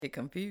Get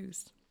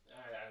confused. I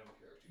don't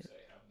care what you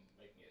say. I'm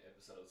making it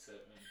episode 7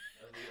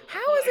 of the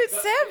How is it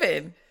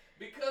seven?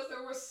 Because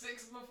there were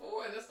 6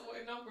 before. That's the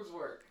way numbers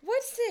work.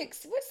 What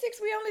six? What six?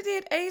 We only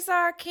did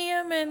Azar,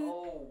 Kim, and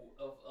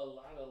Of a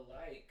lot of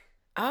like.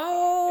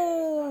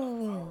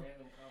 oh,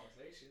 Random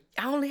conversations.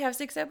 I only have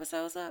 6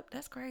 episodes up.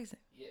 That's crazy.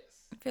 Yes.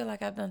 I feel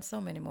like I've done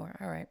so many more.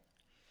 All right,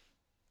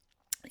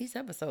 these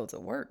episodes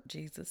of work,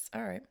 Jesus.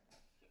 All right.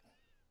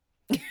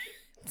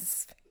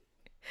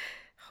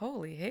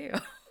 Holy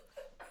hell.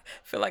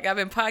 Feel like I've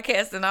been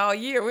podcasting all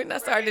year. When I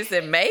started this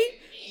in May?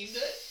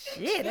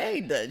 Shit, I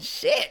ain't done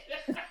shit.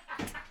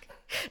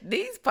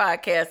 These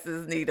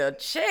podcasters need a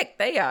check.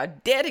 They are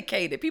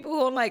dedicated. People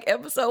who are on like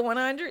episode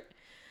 100.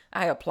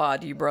 I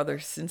applaud you,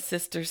 brothers and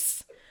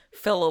sisters,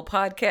 fellow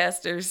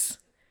podcasters.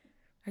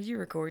 Are you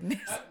recording this?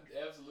 I'm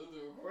absolutely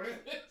recording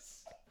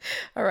this.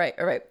 All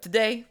right.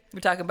 Today, we're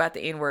talking about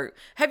the N-word.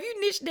 Have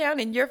you niched down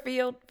in your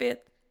field,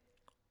 Fifth?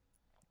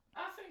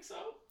 I think so.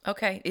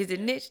 Okay. Is it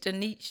niched or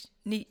niche?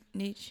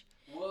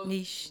 Well,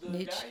 Niche.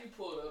 the guy you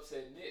pulled up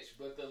said niche,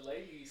 but the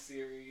lady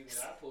series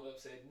that I pulled up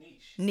said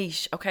niche.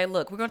 Niche. Okay,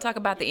 look, we're going to talk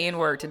about the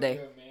N-word today.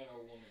 Whether you're a man or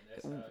a woman,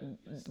 that's how it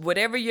is.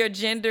 Whatever your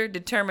gender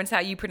determines how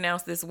you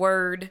pronounce this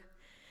word,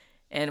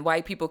 and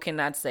white people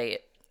cannot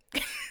say it.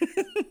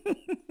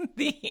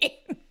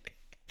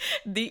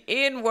 the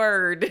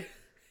N-word.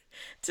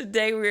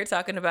 Today we're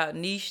talking about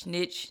niche.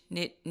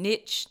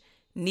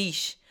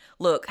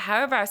 Look,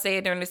 however I say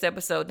it during this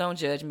episode, don't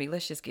judge me.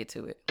 Let's just get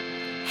to it.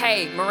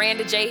 Hey,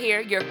 Miranda J here,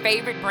 your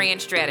favorite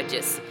brand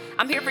strategist.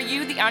 I'm here for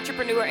you, the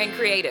entrepreneur and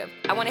creative.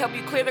 I want to help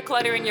you clear the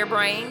clutter in your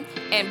brain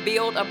and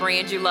build a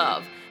brand you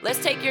love.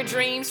 Let's take your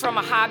dreams from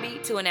a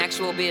hobby to an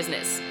actual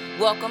business.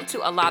 Welcome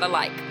to A Lot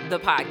Alike, the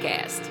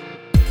podcast.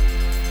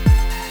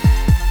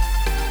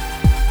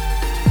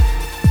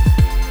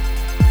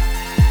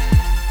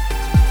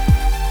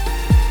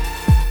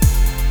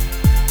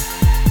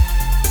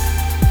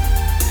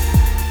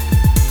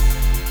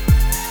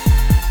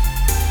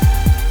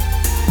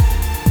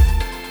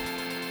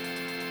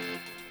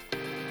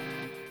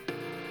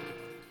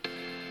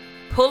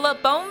 Pull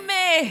up on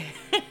me.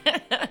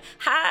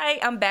 Hi,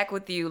 I'm back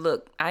with you.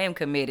 Look, I am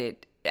committed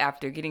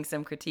after getting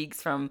some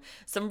critiques from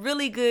some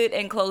really good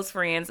and close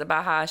friends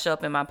about how I show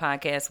up in my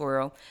podcast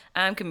world.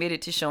 I'm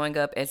committed to showing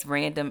up as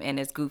random and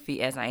as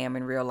goofy as I am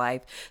in real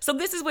life. So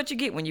this is what you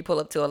get when you pull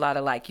up to A Lot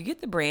Alike. You get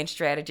the brand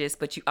strategist,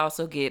 but you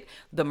also get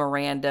the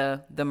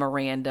Miranda, the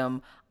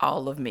Mirandum,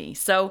 all of me.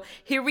 So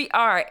here we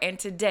are. And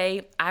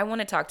today I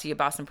want to talk to you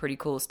about some pretty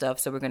cool stuff.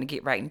 So we're going to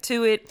get right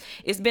into it.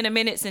 It's been a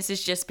minute since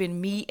it's just been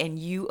me and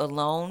you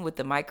alone with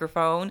the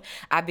microphone.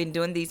 I've been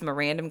doing these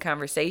Mirandum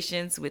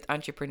conversations with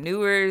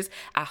entrepreneurs.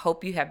 I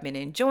hope you have been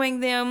enjoying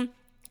them.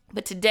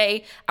 But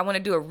today I want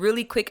to do a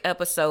really quick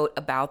episode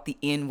about the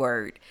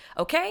N-word.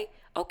 Okay,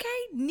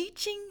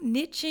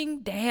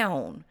 niching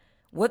down.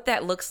 What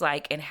that looks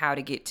like and how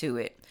to get to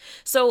it.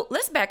 So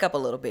let's back up a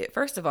little bit.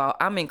 First of all,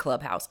 I'm in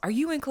Clubhouse. Are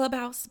you in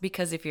Clubhouse?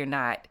 Because if you're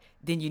not,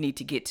 then you need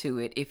to get to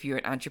it. If you're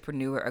an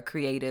entrepreneur, a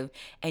creative,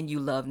 and you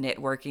love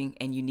networking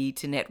and you need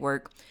to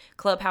network,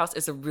 Clubhouse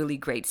is a really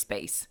great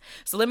space.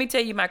 So let me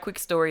tell you my quick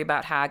story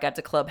about how I got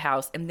to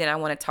Clubhouse, and then I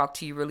want to talk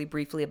to you really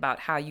briefly about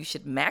how you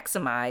should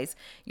maximize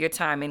your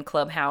time in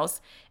Clubhouse,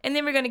 and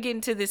then we're going to get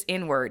into this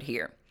N-word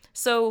here.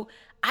 So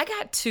I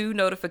got 2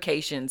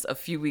 notifications a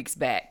few weeks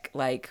back,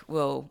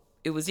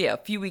 a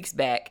few weeks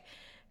back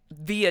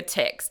via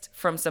text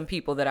from some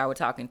people that I was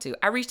talking to.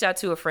 I reached out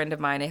to a friend of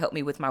mine to help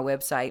me with my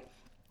website.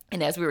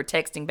 And as we were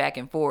texting back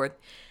and forth,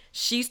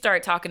 she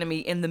started talking to me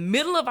in the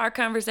middle of our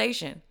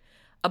conversation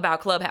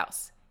about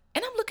Clubhouse.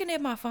 And I'm looking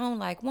at my phone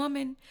like,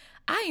 woman,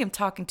 I am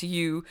talking to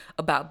you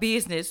about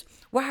business.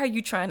 Why are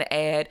you trying to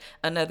add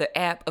another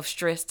app of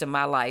stress to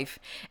my life?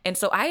 And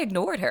so I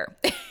ignored her.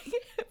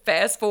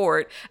 Fast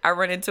forward, I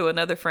run into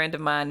another friend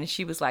of mine and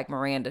she was like,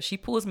 Miranda, she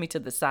pulls me to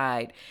the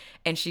side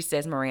and she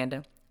says,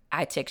 Miranda,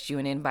 I text you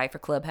an invite for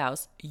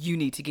Clubhouse. You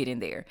need to get in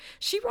there.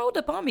 She rolled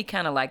up on me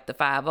kind of like the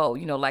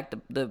 5-0, like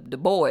the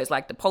boys,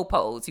 like the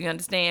popos, you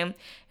understand?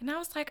 And I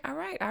was like, all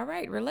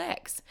right,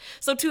 relax.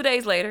 So 2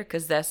 days later,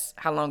 because that's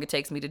how long it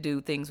takes me to do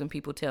things when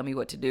people tell me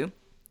what to do.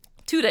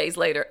 2 days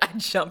later, I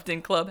jumped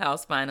in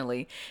Clubhouse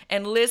finally.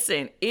 And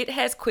listen, it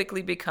has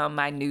quickly become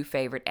my new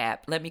favorite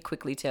app. Let me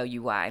quickly tell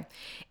you why.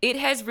 It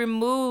has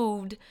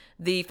removed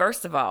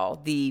first of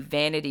all, the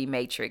vanity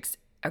matrix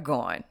are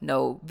gone.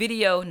 No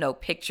video, no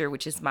picture,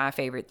 which is my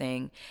favorite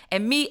thing.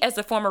 And me as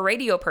a former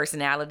radio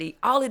personality,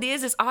 all it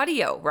is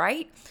audio,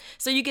 right?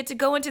 So you get to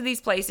go into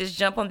these places,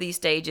 jump on these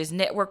stages,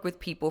 network with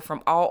people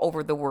from all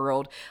over the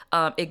world,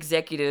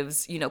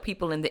 executives,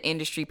 people in the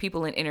industry,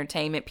 people in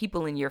entertainment,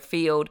 people in your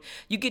field.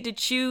 You get to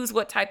choose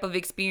what type of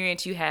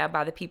experience you have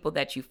by the people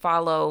that you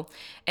follow.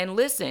 And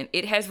listen,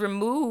 it has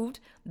removed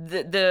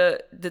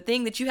the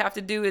thing that you have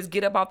to do is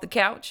get up off the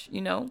couch,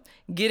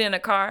 get in a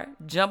car,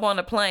 jump on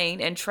a plane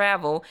and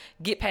travel,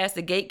 get past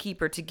the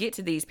gatekeeper to get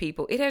to these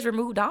people. It has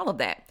removed all of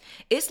that.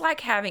 It's like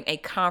having a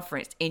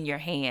conference in your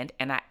hand,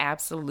 and I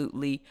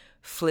absolutely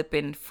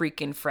flippin'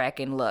 freaking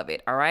fracking love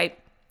it. All right.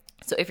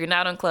 So if you're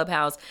not on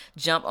Clubhouse,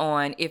 jump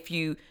on.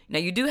 Now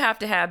you do have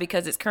to have,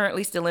 because it's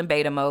currently still in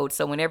beta mode.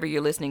 So whenever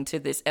you're listening to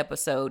this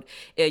episode,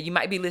 you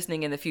might be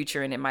listening in the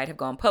future and it might have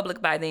gone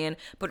public by then.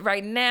 But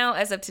right now,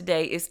 as of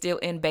today, it's still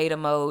in beta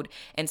mode.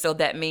 And so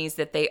that means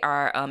that they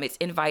are, it's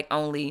invite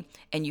only,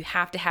 and you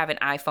have to have an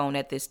iPhone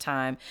at this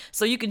time.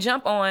 So you can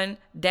jump on,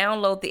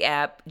 download the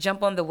app,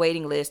 jump on the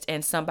waiting list,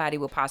 and somebody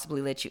will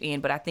possibly let you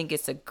in. But I think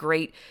it's a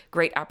great,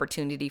 great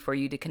opportunity for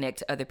you to connect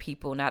to other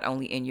people, not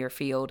only in your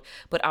field,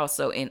 but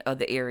also in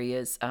other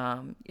areas.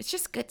 It's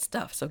just good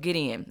stuff. So get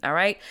in. All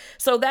right.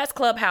 So that's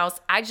Clubhouse.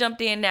 I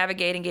jumped in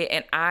navigating it,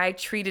 and I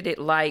treated it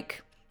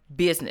like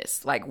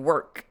business, like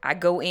work. I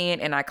go in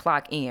and I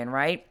clock in,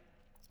 right?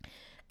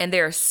 And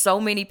there are so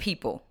many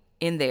people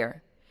in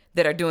there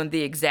that are doing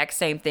the exact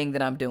same thing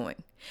that I'm doing.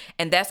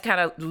 And that's kind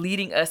of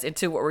leading us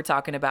into what we're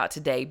talking about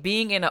today.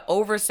 Being in an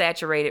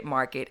oversaturated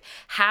market,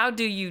 how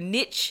do you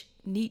niche?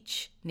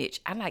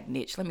 I like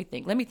niche. Let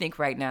me think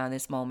right now in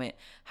this moment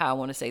how I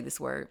want to say this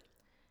word.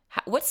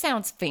 What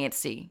sounds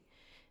fancy?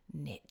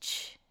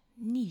 Niche.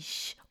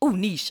 Oh,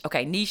 niche.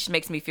 Okay, niche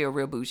makes me feel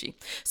real bougie.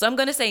 So I'm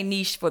going to say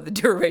niche for the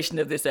duration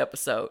of this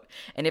episode.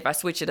 And if I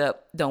switch it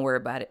up, don't worry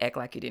about it. Act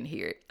like you didn't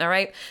hear it. All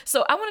right?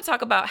 So I want to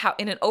talk about how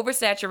in an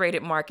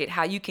oversaturated market,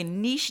 how you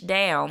can niche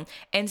down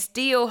and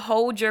still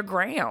hold your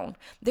ground.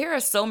 There are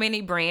so many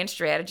brand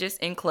strategists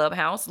in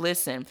Clubhouse.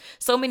 Listen,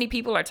 so many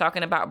people are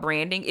talking about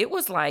branding. It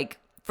was like,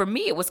 for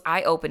me, it was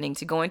eye-opening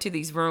to go into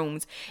these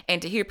rooms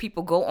and to hear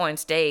people go on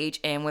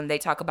stage. And when they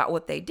talk about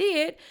what they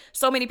did,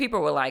 so many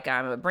people were like,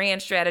 I'm a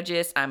brand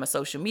strategist, I'm a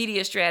social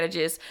media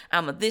strategist,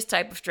 I'm a this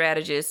type of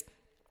strategist.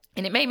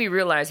 And it made me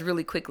realize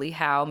really quickly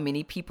how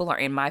many people are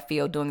in my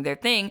field doing their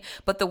thing.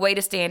 But the way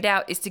to stand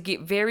out is to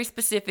get very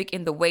specific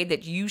in the way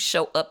that you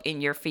show up in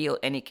your field,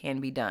 and it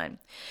can be done.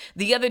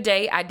 The other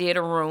day, I did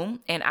a room,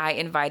 and I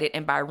invited,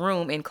 and by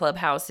room in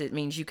Clubhouse, it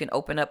means you can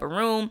open up a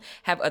room,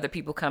 have other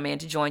people come in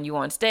to join you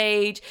on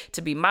stage,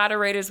 to be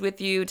moderators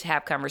with you, to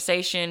have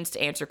conversations,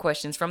 to answer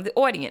questions from the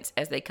audience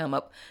as they come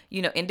up,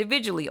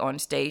 individually on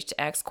stage to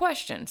ask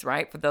questions,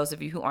 right? For those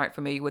of you who aren't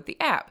familiar with the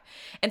app.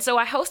 And so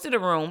I hosted a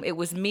room. It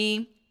was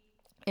me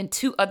and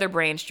 2 other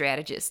brand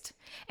strategists.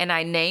 And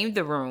I named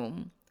the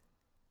room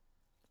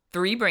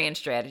 3 brand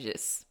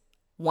strategists,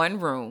 1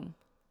 room,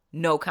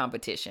 no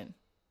competition.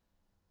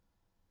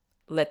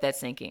 Let that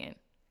sink in.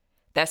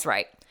 That's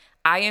right.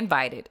 I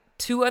invited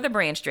 2 other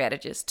brand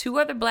strategists, 2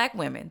 other Black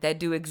women that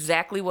do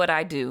exactly what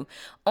I do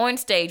on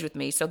stage with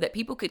me so that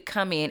people could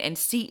come in and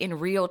see in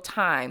real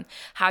time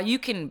how you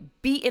can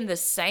be in the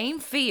same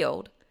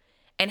field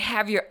and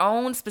have your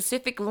own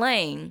specific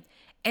lane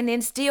and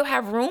then still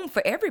have room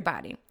for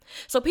everybody.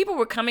 So people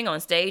were coming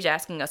on stage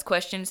asking us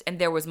questions, and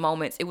there was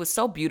moments, it was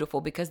so beautiful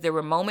because there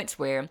were moments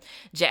where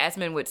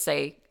Jasmine would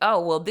say,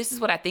 oh, well, this is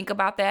what I think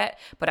about that,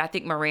 but I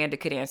think Miranda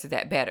could answer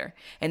that better.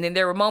 And then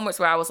there were moments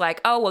where I was like,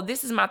 oh, well,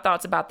 this is my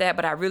thoughts about that,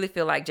 but I really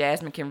feel like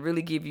Jasmine can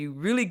really give you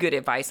really good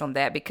advice on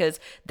that because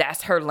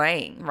that's her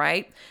lane,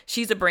 right?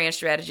 She's a brand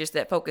strategist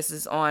that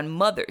focuses on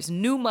mothers,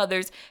 new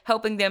mothers,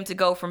 helping them to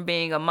go from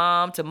being a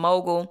mom to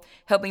mogul,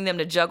 helping them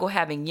to juggle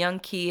having young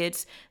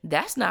kids.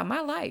 That's not my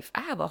life.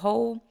 I have a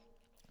whole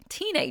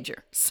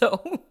teenager.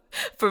 So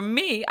for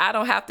me, I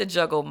don't have to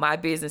juggle my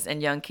business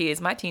and young kids.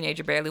 My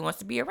teenager barely wants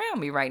to be around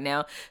me right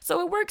now.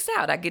 So it works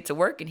out. I get to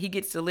work and he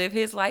gets to live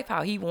his life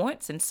how he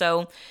wants. And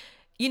so,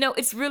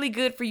 it's really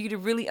good for you to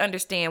really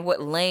understand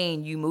what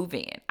lane you move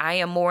in. I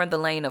am more in the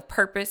lane of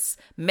purpose,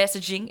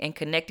 messaging, and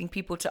connecting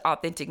people to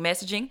authentic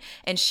messaging.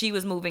 And she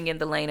was moving in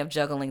the lane of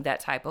juggling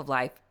that type of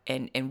life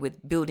and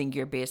with building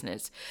your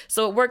business.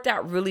 So it worked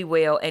out really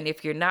well. And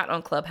if you're not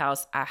on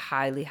Clubhouse, I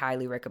highly,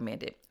 highly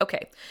recommend it.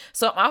 Okay,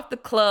 so I'm off the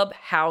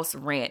Clubhouse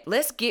rant.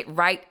 Let's get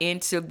right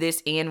into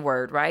this N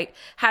word, right?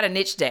 How to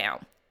niche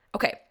down.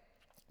 Okay,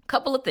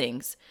 couple of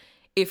things.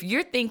 If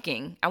you're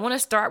thinking, I want to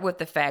start with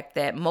the fact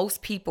that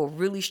most people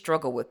really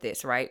struggle with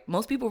this, right?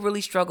 Most people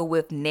really struggle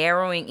with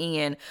narrowing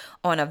in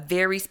on a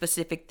very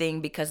specific thing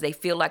because they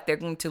feel like they're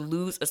going to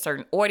lose a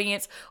certain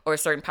audience or a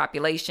certain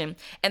population.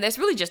 And that's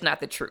really just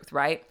not the truth,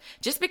 right?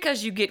 Just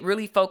because you get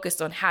really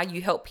focused on how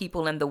you help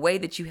people and the way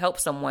that you help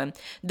someone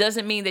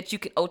doesn't mean that you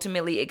can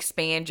ultimately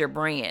expand your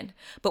brand.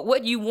 But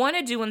what you want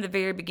to do in the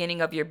very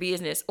beginning of your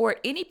business or at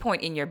any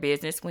point in your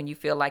business when you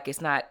feel like it's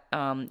not,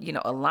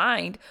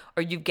 aligned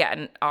or you've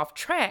gotten off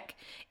track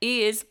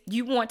is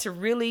you want to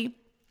really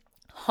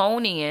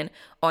hone in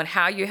on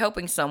how you're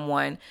helping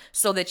someone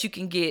so that you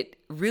can get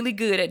really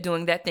good at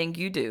doing that thing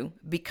you do,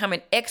 become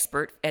an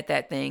expert at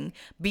that thing,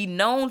 be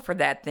known for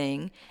that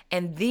thing,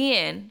 and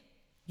then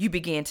you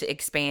begin to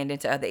expand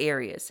into other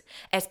areas.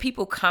 As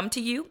people come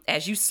to you,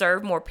 as you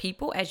serve more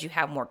people, as you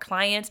have more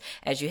clients,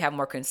 as you have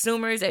more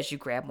consumers, as you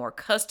grab more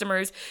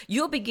customers,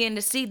 you'll begin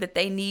to see that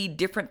they need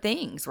different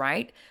things,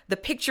 right? The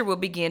picture will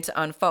begin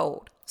to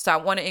unfold. So I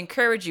want to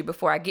encourage you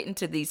before I get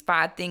into these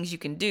 5 things you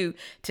can do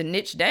to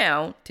niche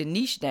down,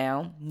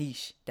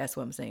 that's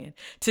what I'm saying,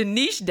 to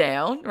niche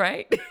down,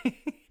 right?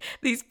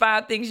 these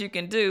 5 things you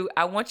can do,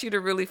 I want you to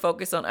really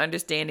focus on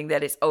understanding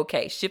that it's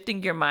okay,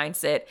 shifting your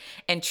mindset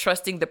and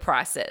trusting the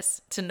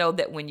process to know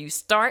that when you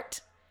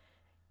start,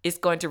 it's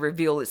going to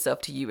reveal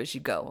itself to you as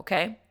you go,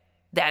 okay?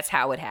 That's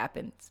how it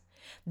happens.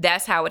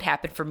 That's how it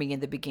happened for me in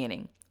the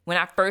beginning. When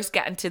I first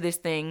got into this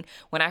thing,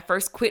 when I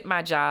first quit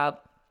my job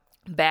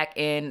back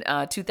in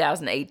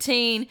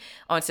 2018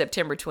 on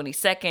September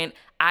 22nd,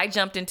 I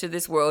jumped into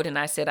this world and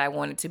I said I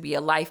wanted to be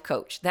a life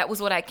coach. That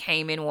was what I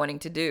came in wanting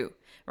to do.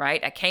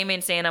 Right? I came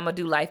in saying I'm going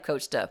to do life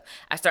coach stuff.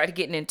 I started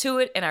getting into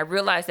it and I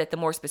realized that the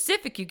more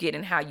specific you get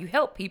in how you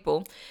help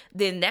people,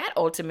 then that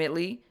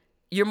ultimately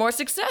you're more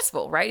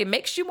successful, right? It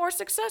makes you more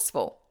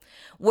successful.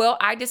 Well,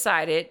 I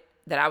decided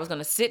that I was going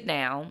to sit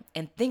down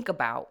and think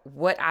about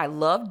what I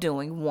love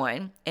doing,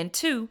 1, and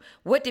 2,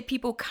 what did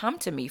people come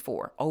to me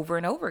for over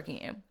and over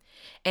again?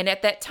 And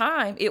at that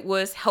time, it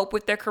was help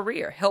with their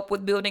career, help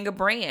with building a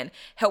brand,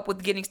 help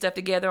with getting stuff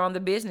together on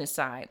the business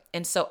side.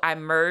 And so I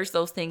merged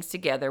those things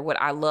together,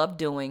 what I love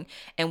doing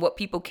and what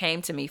people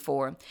came to me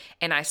for.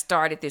 And I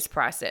started this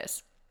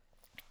process.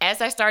 As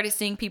I started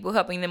seeing people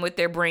helping them with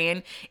their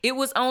brand, it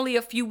was only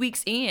a few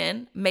weeks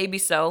in, maybe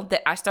so,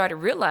 that I started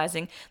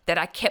realizing that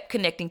I kept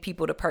connecting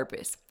people to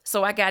purpose.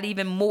 So I got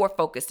even more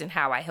focused in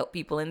how I help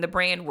people in the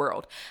brand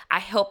world. I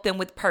help them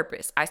with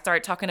purpose. I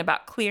started talking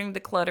about clearing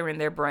the clutter in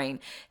their brain,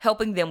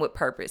 helping them with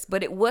purpose.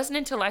 But it wasn't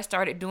until I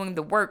started doing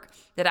the work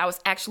that I was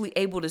actually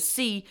able to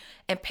see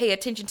and pay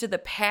attention to the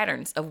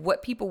patterns of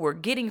what people were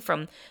getting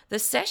from the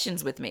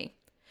sessions with me.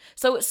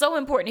 So it's so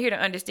important here to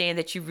understand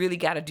that you really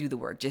got to do the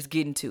work. Just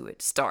get into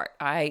it. Start.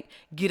 All right.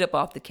 Get up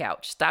off the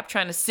couch. Stop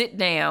trying to sit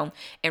down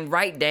and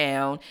write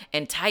down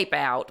and type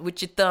out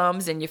with your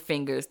thumbs and your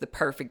fingers the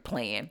perfect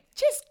plan.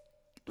 Just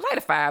light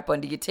a fire up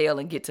under your tail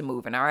and get to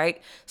moving. All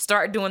right.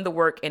 Start doing the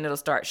work and it'll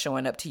start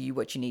showing up to you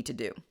what you need to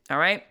do. All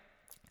right.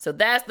 So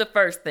that's the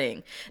first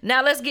thing.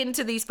 Now let's get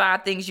into these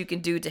 5 things you can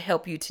do to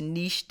help you to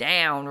niche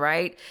down,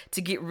 right?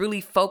 To get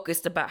really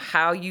focused about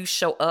how you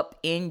show up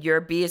in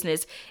your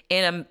business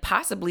in a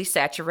possibly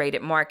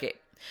saturated market.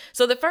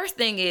 So the first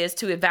thing is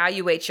to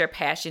evaluate your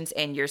passions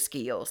and your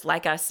skills.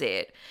 Like I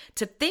said,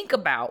 to think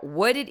about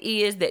what it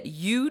is that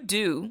you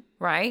do,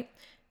 right?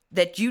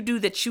 That you do,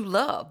 that you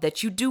love,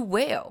 that you do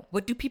well.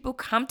 What do people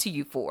come to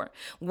you for?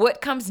 What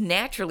comes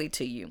naturally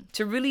to you?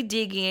 To really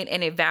dig in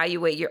and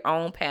evaluate your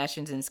own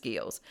passions and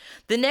skills.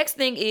 The next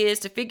thing is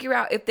to figure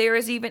out if there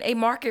is even a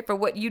market for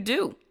what you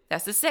do.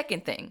 That's the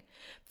second thing.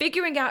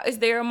 Figuring out, is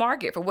there a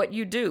market for what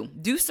you do?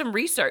 Do some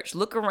research,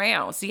 look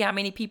around, see how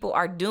many people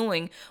are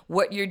doing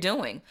what you're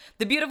doing.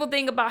 The beautiful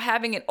thing about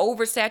having an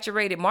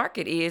oversaturated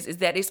market is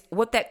that it's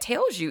what that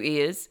tells you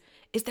is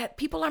that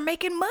people are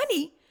making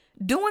money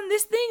doing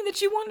this thing that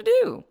you want to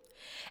do.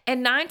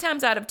 And 9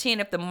 times out of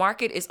 10, if the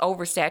market is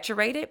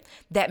oversaturated,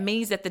 that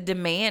means that the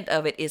demand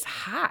of it is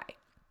high.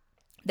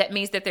 That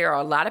means that there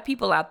are a lot of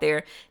people out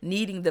there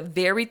needing the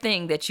very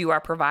thing that you are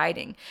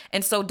providing.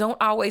 And so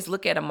don't always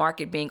look at a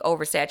market being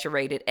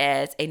oversaturated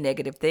as a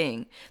negative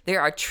thing.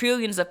 There are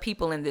trillions of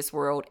people in this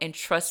world. And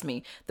trust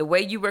me, the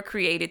way you were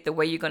created, the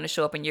way you're going to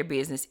show up in your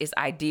business is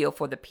ideal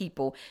for the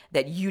people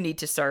that you need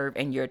to serve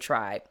in your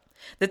tribe.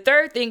 The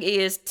third thing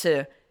is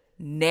to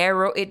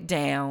narrow it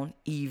down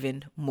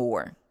even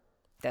more.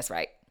 That's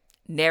right.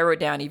 Narrow it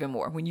down even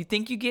more. When you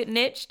think you get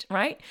niched,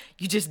 right?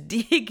 You just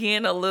dig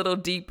in a little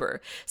deeper.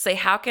 Say,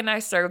 how can I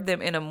serve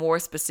them in a more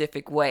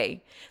specific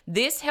way?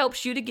 This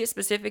helps you to get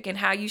specific in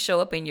how you show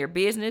up in your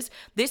business.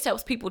 This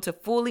helps people to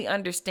fully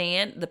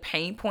understand the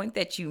pain point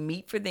that you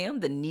meet for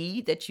them, the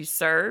need that you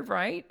serve,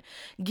 right?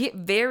 Get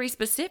very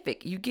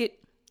specific.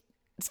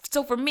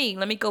 So for me,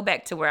 let me go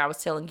back to where I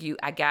was telling you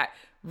I got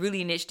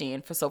really niched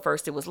in. So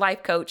first it was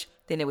life coach,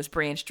 then it was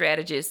brand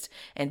strategist,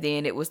 and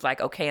then it was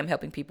like, okay, I'm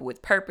helping people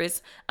with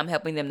purpose. I'm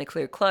helping them to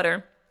clear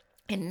clutter.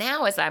 And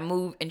now as I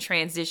move and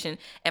transition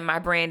and my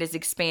brand is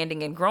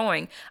expanding and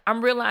growing,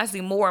 I'm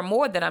realizing more and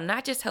more that I'm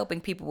not just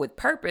helping people with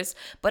purpose,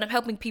 but I'm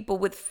helping people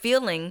with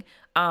feeling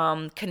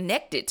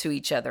connected to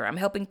each other. I'm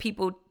helping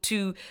people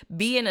to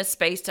be in a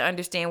space to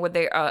understand where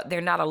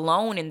they're not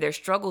alone in their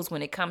struggles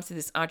when it comes to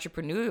this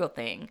entrepreneurial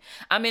thing.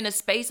 I'm in a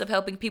space of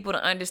helping people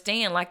to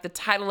understand, like the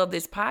title of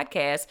this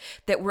podcast,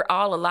 that we're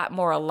all a lot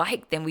more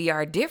alike than we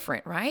are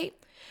different, right?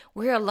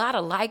 We're a lot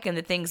alike in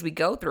the things we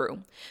go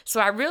through. So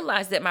I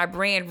realized that my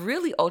brand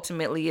really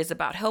ultimately is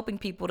about helping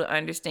people to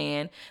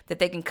understand that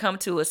they can come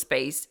to a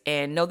space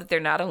and know that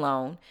they're not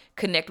alone,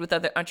 connect with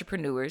other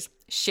entrepreneurs,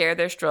 share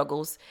their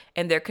struggles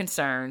and their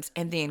concerns,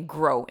 and then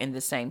grow in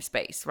the same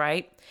space,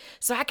 right?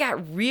 So I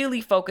got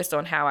really focused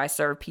on how I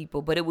serve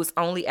people, but it was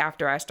only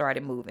after I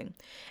started moving.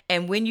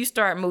 And when you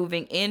start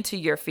moving into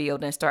your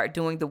field and start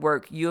doing the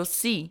work, you'll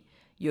see.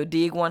 You'll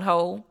dig one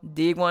hole,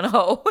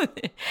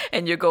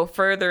 and you'll go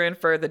further and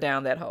further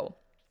down that hole.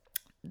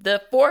 The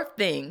fourth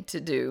thing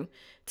to do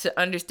to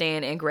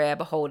understand and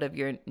grab a hold of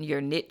your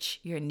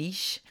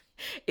niche,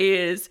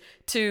 is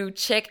to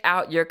check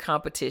out your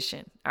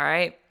competition, all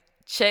right?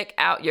 Check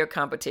out your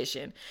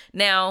competition.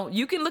 Now,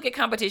 you can look at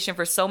competition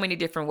for so many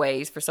different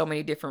ways, for so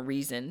many different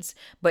reasons.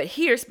 But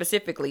here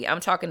specifically, I'm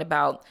talking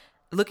about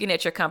looking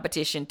at your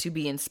competition to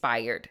be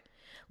inspired.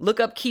 Look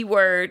up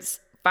keywords,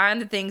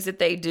 find the things that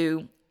they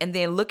do, and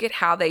then look at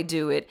how they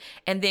do it,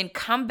 and then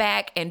come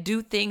back and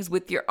do things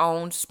with your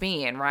own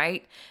spin,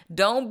 right?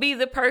 Don't be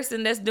the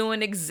person that's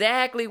doing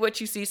exactly what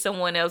you see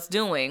someone else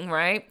doing,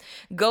 right?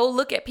 Go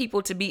look at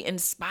people to be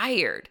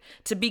inspired,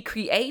 to be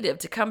creative,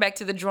 to come back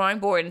to the drawing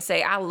board and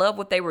say, I love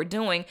what they were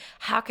doing.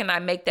 How can I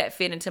make that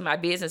fit into my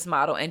business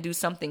model and do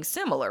something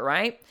similar,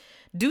 right?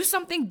 Do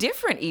something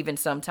different even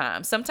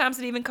sometimes. Sometimes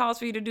it even calls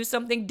for you to do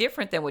something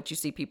different than what you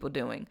see people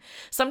doing.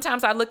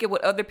 Sometimes I look at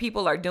what other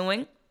people are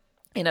doing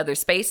in other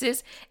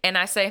spaces, and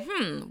I say,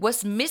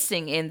 what's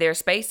missing in their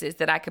spaces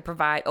that I could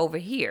provide over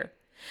here?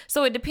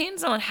 So it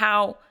depends on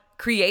how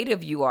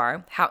creative you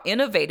are, how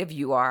innovative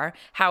you are,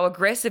 how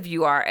aggressive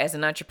you are as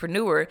an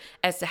entrepreneur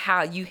as to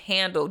how you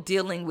handle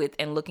dealing with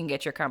and looking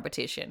at your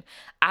competition.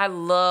 I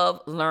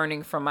love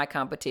learning from my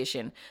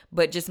competition,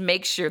 but just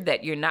make sure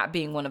that you're not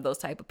being one of those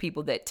type of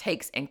people that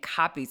takes and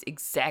copies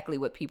exactly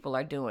what people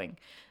are doing.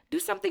 Do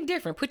something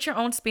different. Put your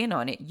own spin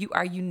on it. You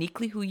are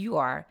uniquely who you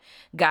are.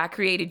 God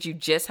created you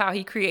just how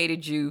he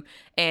created you,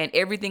 and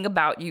everything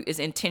about you is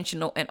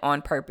intentional and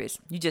on purpose.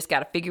 You just got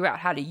to figure out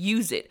how to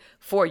use it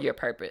for your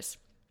purpose.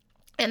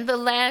 And the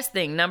last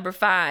thing, number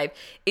 5,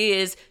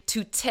 is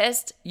to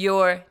test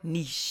your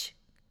niche.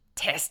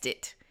 Test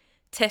it.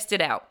 Test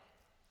it out.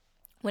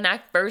 When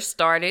I first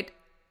started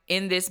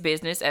in this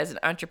business as an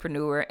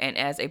entrepreneur and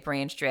as a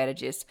brand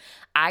strategist,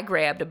 I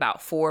grabbed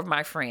about 4 of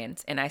my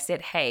friends and I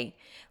said, hey,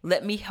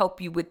 let me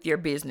help you with your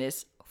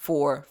business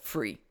for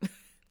free.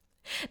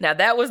 Now,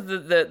 that was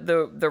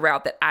the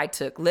route that I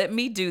took. Let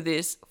me do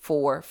this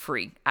for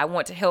free. I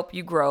want to help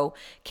you grow.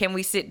 Can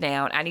we sit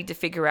down? I need to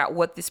figure out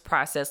what this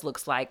process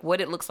looks like,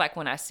 what it looks like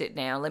when I sit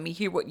down. Let me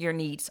hear what your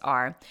needs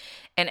are.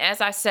 And as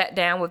I sat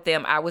down with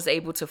them, I was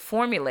able to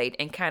formulate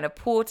and kind of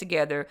pull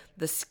together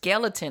the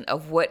skeleton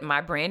of what my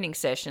branding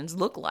sessions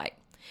look like.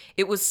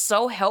 It was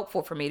so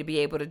helpful for me to be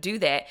able to do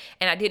that.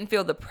 And I didn't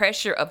feel the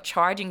pressure of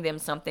charging them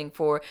something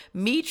for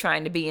me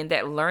trying to be in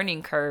that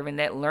learning curve and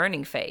that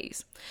learning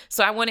phase.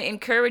 So I want to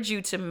encourage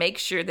you to make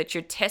sure that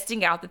you're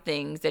testing out the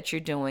things that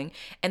you're doing,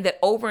 and that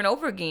over and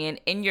over again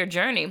in your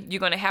journey, you're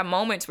going to have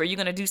moments where you're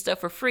going to do stuff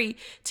for free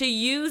to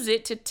use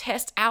it to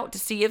test out to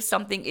see if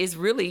something is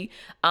really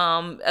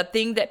a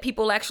thing that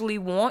people actually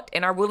want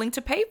and are willing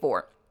to pay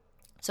for.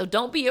 So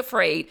don't be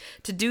afraid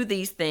to do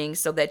these things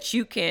so that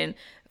you can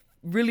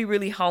really,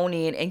 really hone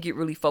in and get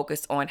really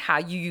focused on how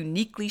you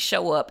uniquely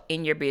show up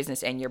in your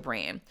business and your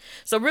brand.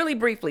 So really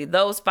briefly,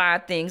 those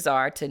 5 things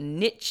are to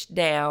niche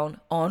down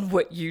on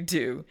what you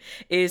do,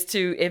 is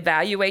to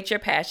evaluate your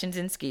passions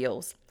and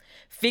skills,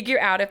 figure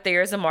out if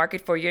there is a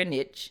market for your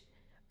niche,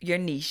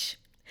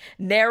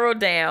 narrow it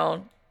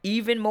down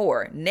even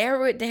more,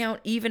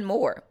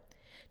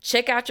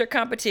 check out your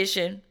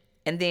competition,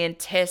 and then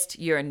test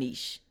your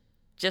niche.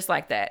 Just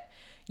like that.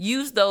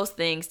 Use those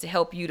things to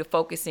help you to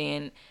focus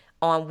in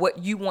on what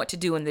you want to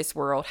do in this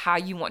world, how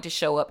you want to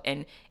show up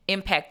and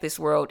impact this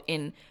world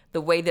in the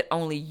way that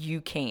only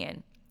you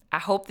can. I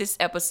hope this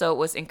episode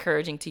was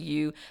encouraging to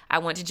you. I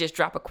want to just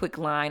drop a quick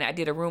line. I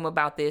did a room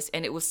about this,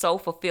 and it was so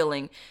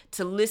fulfilling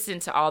to listen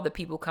to all the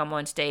people come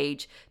on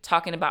stage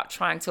talking about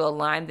trying to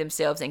align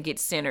themselves and get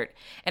centered.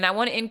 And I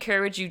want to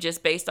encourage you,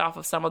 just based off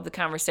of some of the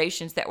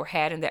conversations that were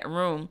had in that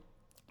room,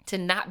 to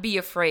not be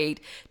afraid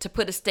to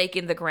put a stake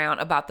in the ground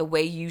about the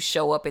way you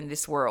show up in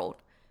this world.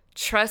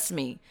 Trust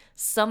me,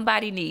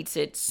 somebody needs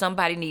it.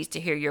 Somebody needs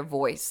to hear your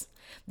voice.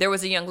 There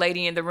was a young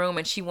lady in the room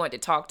and she wanted to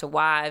talk to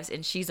wives,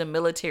 and she's a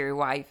military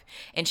wife.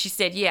 And she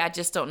said, I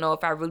just don't know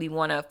if I really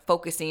want to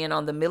focus in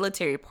on the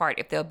military part,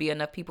 if there'll be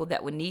enough people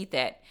that would need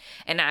that.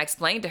 And I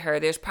explained to her,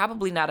 there's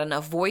probably not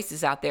enough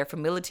voices out there for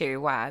military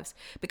wives,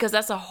 because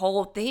that's a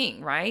whole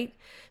thing, right?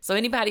 So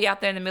anybody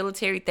out there in the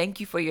military, thank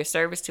you for your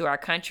service to our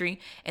country,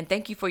 and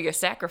thank you for your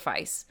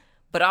sacrifice.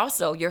 But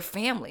also your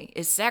family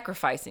is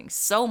sacrificing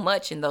so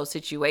much in those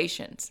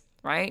situations,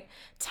 right?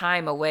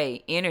 Time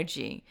away,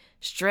 energy,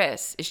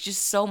 stress. It's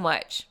just so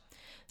much.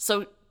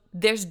 So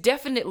there's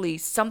definitely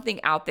something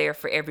out there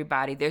for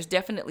everybody. There's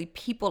definitely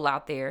people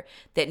out there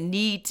that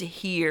need to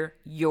hear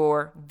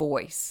your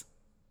voice.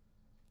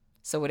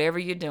 So whatever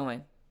you're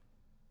doing,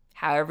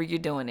 however you're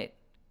doing it,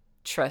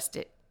 trust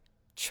it.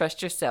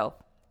 Trust yourself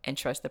and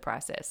trust the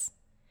process.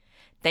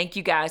 Thank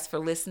you guys for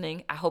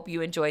listening. I hope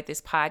you enjoyed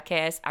this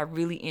podcast. I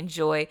really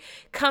enjoy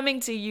coming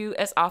to you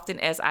as often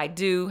as I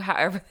do,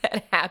 however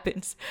that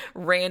happens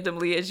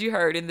randomly, as you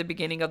heard in the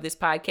beginning of this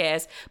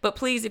podcast. But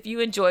please, if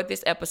you enjoyed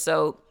this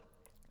episode,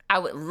 I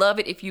would love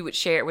it if you would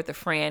share it with a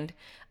friend.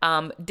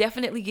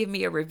 Definitely give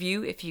me a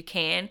review if you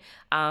can,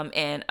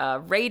 and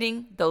a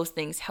rating. Those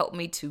things help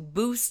me to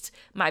boost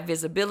my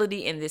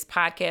visibility in this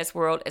podcast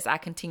world as I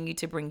continue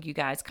to bring you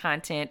guys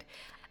content.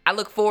 I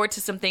look forward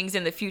to some things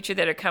in the future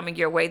that are coming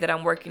your way that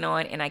I'm working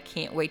on, and I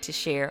can't wait to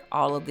share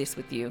all of this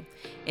with you.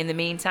 In the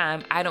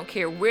meantime, I don't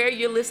care where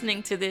you're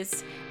listening to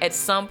this, at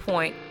some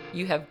point,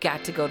 you have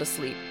got to go to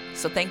sleep.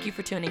 So thank you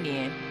for tuning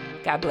in.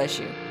 God bless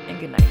you, and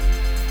good night.